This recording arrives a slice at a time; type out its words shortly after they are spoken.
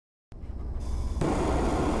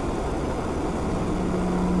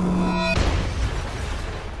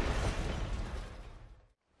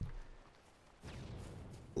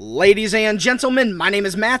Ladies and gentlemen, my name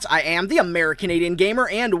is Matt, I am the American-Canadian Gamer,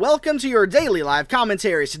 and welcome to your daily live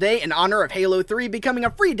commentaries. Today, in honor of Halo 3 becoming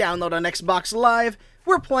a free download on Xbox Live,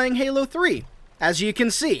 we're playing Halo 3. As you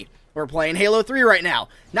can see, we're playing Halo 3 right now.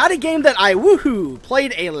 Not a game that I,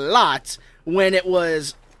 played a lot when it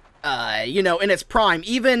was, in its prime.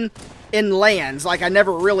 Even in LANs, like, I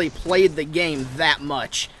never really played the game that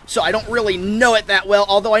much. So I don't really know it that well,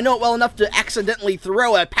 although I know it well enough to accidentally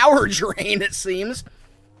throw a power drain, it seems.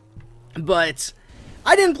 But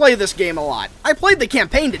I didn't play this game a lot. I played the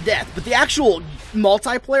campaign to death, but the actual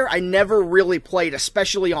multiplayer I never really played,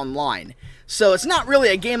 especially online. So it's not really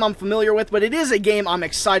a game I'm familiar with, but it is a game I'm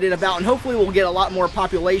excited about, and hopefully we'll get a lot more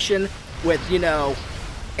population with,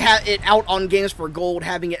 it out on Games for Gold.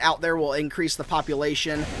 Having it out there will increase the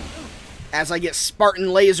population as I get Spartan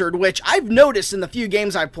lasered, which I've noticed in the few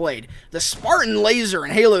games I've played. The Spartan laser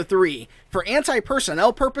in Halo 3, for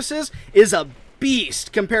anti-personnel purposes, is a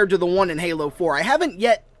beast compared to the one in Halo 4. I haven't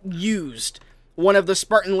yet used one of the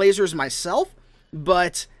Spartan lasers myself,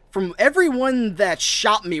 but from everyone that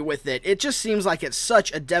shot me with it, it just seems like it's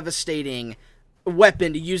such a devastating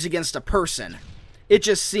weapon to use against a person. It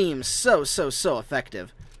just seems so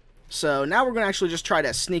effective. So now we're going to actually just try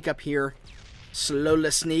to sneak up here. Slowly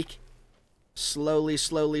sneak. Slowly,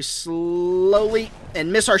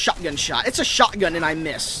 and miss our shotgun shot. It's a shotgun and I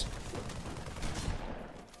miss.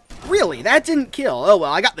 Really? That didn't kill. Oh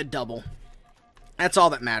well, I got the double. That's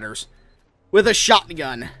all that matters. With a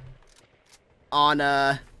shotgun on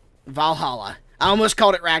Valhalla. I almost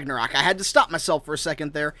called it Ragnarok. I had to stop myself for a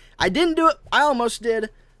second there. I didn't do it. I almost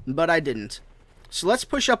did, but I didn't. So let's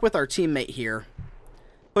push up with our teammate here.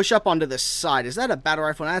 Push up onto this side. Is that a battle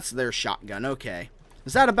rifle? That's their shotgun. Okay.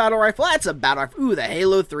 Is that a battle rifle? That's a battle rifle. Ooh, the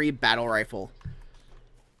Halo 3 battle rifle.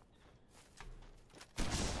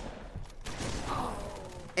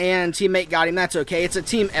 And teammate got him. That's okay. It's a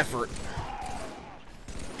team effort.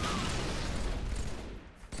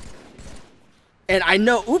 And I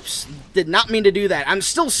know, oops, did not mean to do that. I'm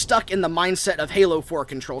still stuck in the mindset of Halo 4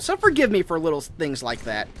 control, so forgive me for little things like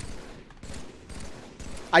that.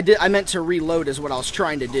 I meant to reload is what I was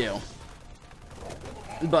trying to do.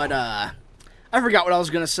 But, I forgot what I was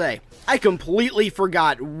going to say. I completely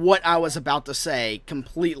forgot what I was about to say.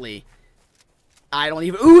 Completely. I don't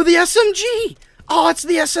even... Ooh, the SMG! Oh, it's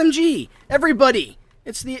the SMG! Everybody!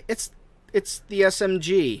 It's the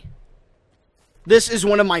SMG. This is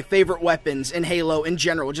one of my favorite weapons in Halo in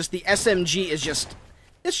general. Just the SMG is just...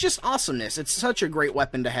 It's just awesomeness. It's such a great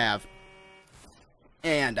weapon to have.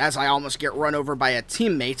 And as I almost get run over by a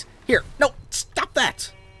teammate... Here, no, stop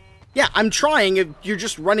that! Yeah, I'm trying, you're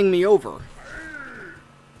just running me over.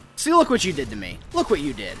 See, look what you did to me. Look what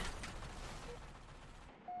you did.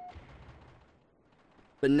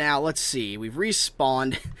 But now, let's see. We've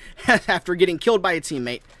respawned after getting killed by a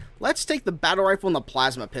teammate. Let's take the battle rifle and the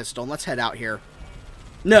plasma pistol, and let's head out here.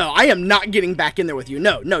 No, I am not getting back in there with you.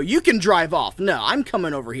 No, you can drive off. No, I'm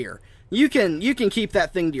coming over here. You can keep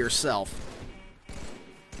that thing to yourself.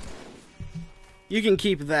 You can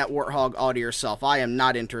keep that Warthog all to yourself. I am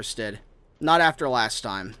not interested. Not after last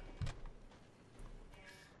time.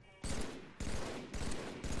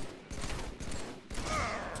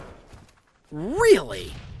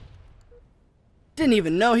 Really? Didn't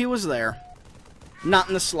even know he was there. Not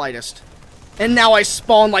in the slightest. And now I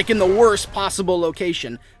spawn like in the worst possible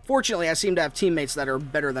location. Fortunately, I seem to have teammates that are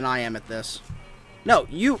better than I am at this. No,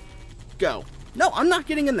 you go. No, I'm not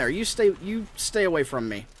getting in there. You stay away from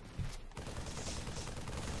me.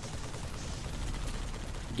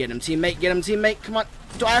 Get him, teammate. Get him, teammate. Come on.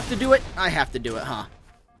 Do I have to do it? I have to do it, huh?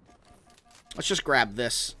 Let's just grab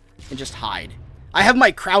this and just hide. I have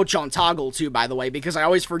my crouch on toggle, too, by the way, because I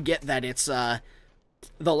always forget that it's the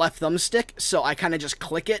left thumbstick, so I kind of just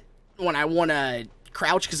click it when I want to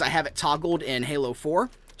crouch, because I have it toggled in Halo 4,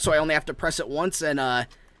 so I only have to press it once, and I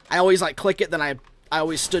always, click it, then I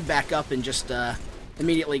always stood back up and just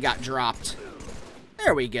immediately got dropped.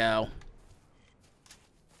 There we go.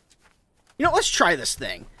 You know, let's try this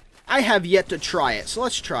thing. I have yet to try it, so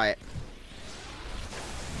let's try it.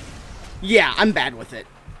 Yeah, I'm bad with it.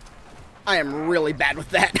 I am really bad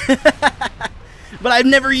with that. But I've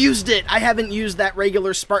never used it. I haven't used that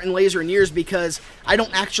regular Spartan laser in years because I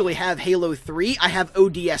don't actually have Halo 3. I have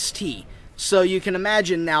ODST. So you can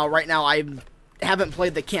imagine now, right now, I haven't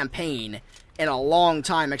played the campaign in a long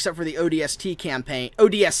time, except for the ODST campaign.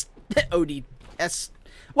 ODS,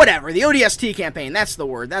 whatever, the ODST campaign, that's the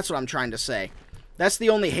word. That's what I'm trying to say. That's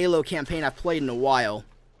the only Halo campaign I've played in a while.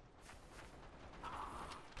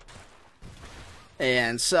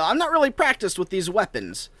 And so, I'm not really practiced with these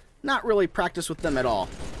weapons. Not really practiced with them at all.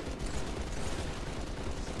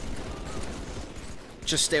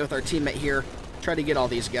 just stay with our teammate here. Try to get all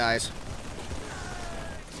these guys.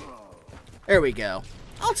 There we go.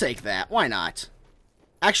 I'll take that. Why not?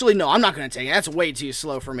 Actually, no, I'm not going to take it. That's way too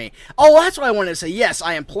slow for me. Oh, that's what I wanted to say. Yes,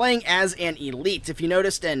 I am playing as an elite, if you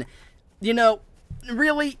noticed. And, you know,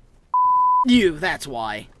 really, that's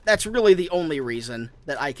why. That's really the only reason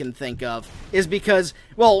that I can think of. Is because,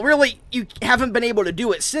 well, really, you haven't been able to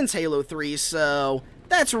do it since Halo 3, so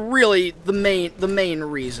that's really the main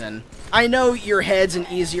reason. I know your head's an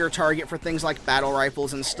easier target for things like battle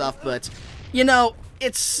rifles and stuff, but, you know,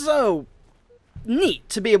 it's so neat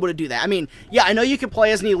to be able to do that. I mean, yeah, I know you can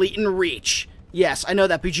play as an elite in Reach. Yes, I know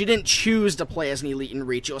that, but you didn't choose to play as an elite in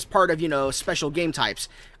Reach. It was part of, you know, special game types.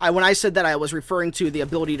 When I said that, I was referring to the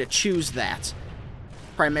ability to choose that,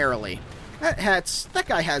 primarily. That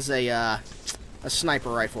guy has a sniper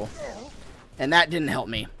rifle, and that didn't help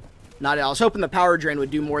me. Not at all. I was hoping the power drain would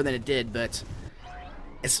do more than it did, but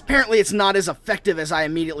apparently it's not as effective as I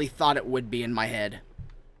immediately thought it would be in my head.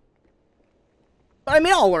 But I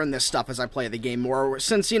mean, I'll learn this stuff as I play the game more.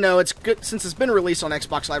 Since, you know, it's good, since it's been released on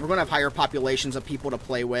Xbox Live, we're going to have higher populations of people to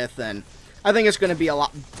play with, and I think it's going to be a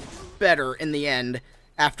lot better in the end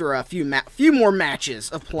after a few more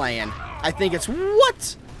matches of playing. I think it's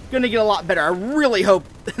going to get a lot better. I really hope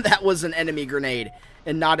that was an enemy grenade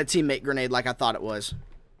and not a teammate grenade like I thought it was.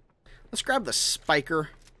 Let's grab the spiker.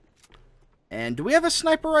 And do we have a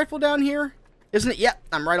sniper rifle down here? Isn't it? Yep,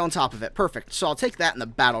 I'm right on top of it. Perfect. So I'll take that and the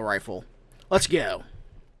battle rifle. Let's go.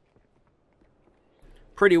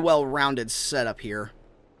 Pretty well-rounded setup here.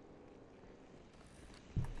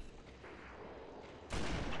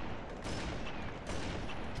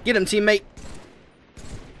 Get him, teammate.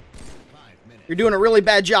 You're doing a really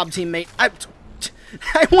bad job, teammate.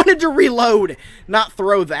 I wanted to reload, not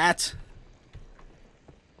throw that.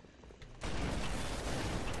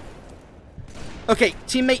 Okay,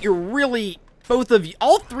 teammate, you're really... Both of you...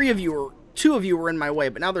 All three of you are... Two of you were in my way,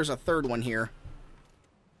 but now there's a third one here.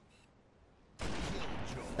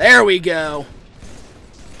 There we go.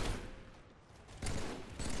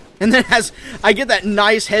 And then as I get that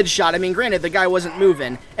nice headshot, I mean, granted, the guy wasn't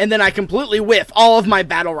moving, and then I completely whiff all of my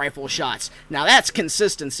battle rifle shots. Now that's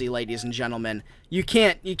consistency, ladies and gentlemen. You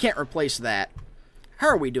can't replace that. How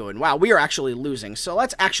are we doing? Wow, we are actually losing. So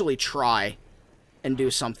let's actually try and do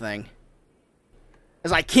something.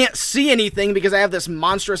 As I can't see anything because I have this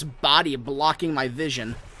monstrous body blocking my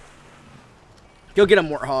vision. Go get him,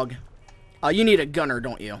 Warthog. You need a gunner,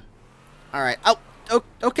 don't you? Alright. Oh,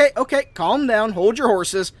 okay. Calm down. Hold your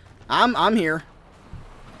horses. I'm here.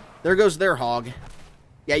 There goes their hog.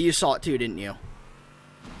 Yeah, you saw it too, didn't you?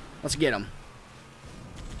 Let's get him.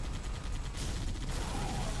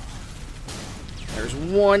 There's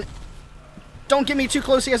one. Don't get me too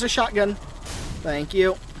close. He has a shotgun. Thank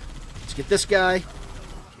you. Let's get this guy.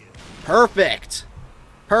 Perfect.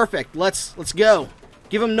 Perfect. Let's go.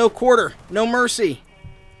 Give them no quarter, no mercy.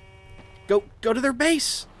 Go to their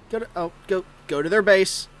base. Go to their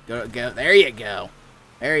base. Go. There you go.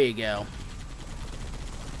 There you go.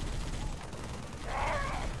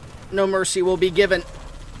 No mercy will be given.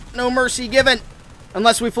 No mercy given.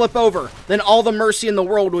 Unless we flip over. Then all the mercy in the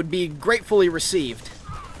world would be gratefully received.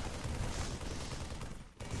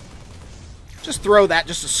 Just throw that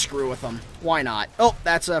just to screw with them. Why not? Oh,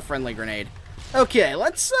 that's a friendly grenade. Okay,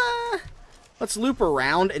 let's loop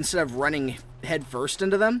around instead of running head first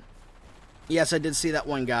into them. Yes, I did see that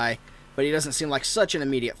one guy, but he doesn't seem like such an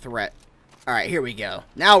immediate threat. Alright, here we go.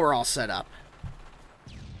 Now we're all set up.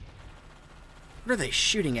 What are they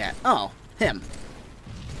shooting at? Oh, him.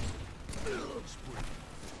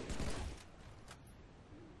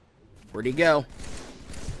 Where'd he go?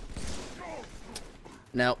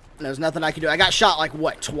 Nope, there's nothing I can do. I got shot, like,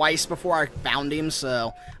 what, twice before I found him,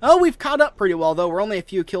 so... Oh, we've caught up pretty well, though. We're only a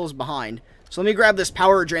few kills behind. So let me grab this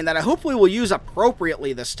power drain that I hopefully will use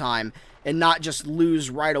appropriately this time, and not just lose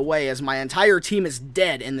right away, as my entire team is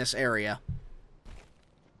dead in this area.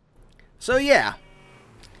 So, yeah.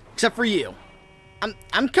 Except for you.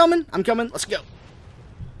 I'm coming. Let's go.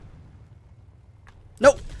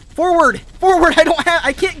 Nope. Forward! Forward!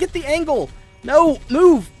 I can't get the angle! No!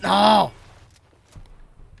 Move! Oh!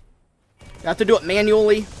 I have to do it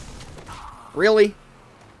manually? Really?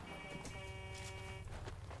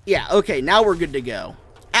 Yeah, okay, now we're good to go.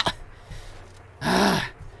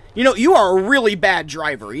 You know, you are a really bad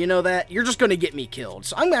driver, you know that? You're just gonna get me killed.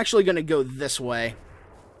 So I'm actually gonna go this way.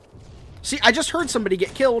 See, I just heard somebody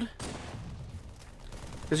get killed.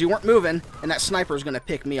 Because you weren't moving, and that sniper's gonna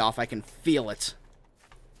pick me off. I can feel it.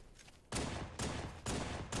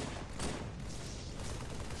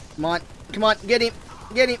 Come on, get him.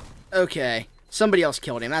 Okay, somebody else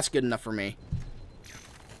killed him. That's good enough for me.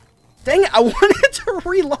 Dang it, I wanted to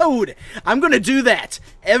reload. I'm going to do that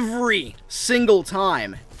every single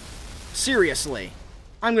time. Seriously.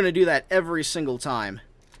 I'm going to do that every single time.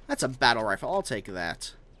 That's a battle rifle. I'll take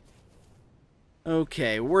that.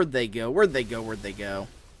 Okay, where'd they go? Where'd they go? Where'd they go?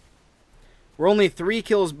 We're only 3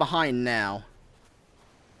 kills behind now.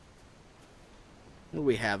 What do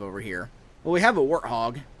we have over here? Well, we have a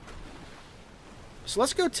warthog. So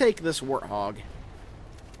let's go take this warthog.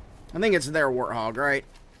 I think it's their warthog, right?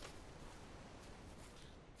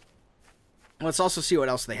 Let's also see what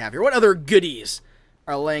else they have here. What other goodies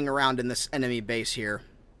are laying around in this enemy base here?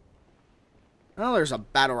 Oh, there's a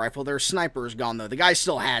battle rifle. Their sniper's gone, though. The guy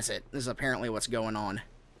still has it. This is apparently what's going on.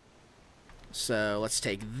 So, let's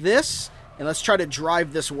take this, and let's try to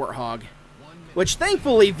drive this warthog. Which,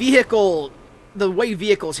 thankfully, the way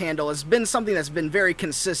vehicles handle has been something that's been very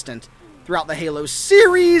consistent throughout the Halo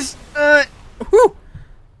series. Whew!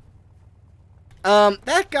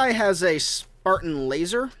 That guy has a Spartan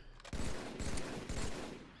laser.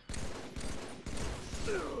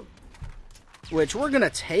 Which we're gonna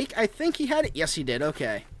take. I think he had it. Yes, he did.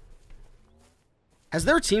 Okay. Has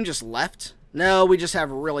their team just left? No, we just have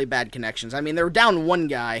really bad connections. I mean, they're down 1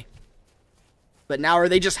 guy. But now are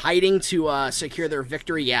they just hiding to secure their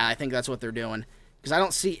victory? Yeah, I think that's what they're doing. Because I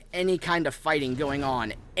don't see any kind of fighting going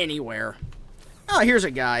on anywhere. Oh, here's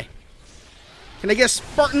a guy. Can I get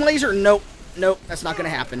Spartan laser? Nope. Nope, that's not going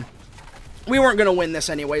to happen. We weren't going to win this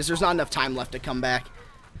anyways. There's not enough time left to come back.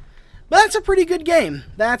 But that's a pretty good game.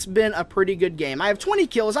 That's been a pretty good game. I have 20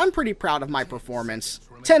 kills. I'm pretty proud of my performance.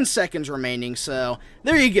 10 seconds remaining, so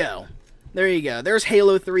there you go. There you go. There's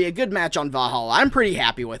Halo 3, a good match on Valhalla. I'm pretty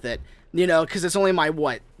happy with it. You know, because it's only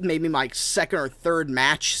my, maybe my 2nd or 3rd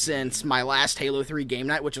match since my last Halo 3 game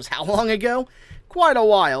night, which was how long ago? Quite a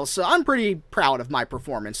while, so I'm pretty proud of my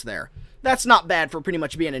performance there. That's not bad for pretty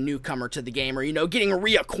much being a newcomer to the game, or, you know, getting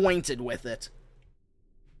reacquainted with it.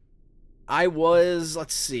 I was,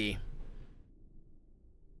 let's see.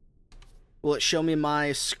 Will it show me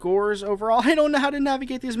my scores overall? I don't know how to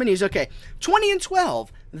navigate these menus. Okay, 20 and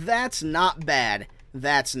 12. That's not bad.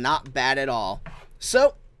 That's not bad at all.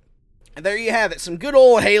 So, there you have it. Some good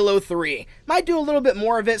old Halo 3. Might do a little bit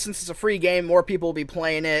more of it since it's a free game. More people will be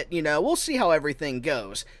playing it. You know, we'll see how everything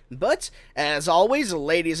goes. But, as always,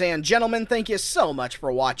 ladies and gentlemen, thank you so much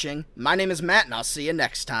for watching. My name is Matt, and I'll see you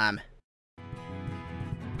next time.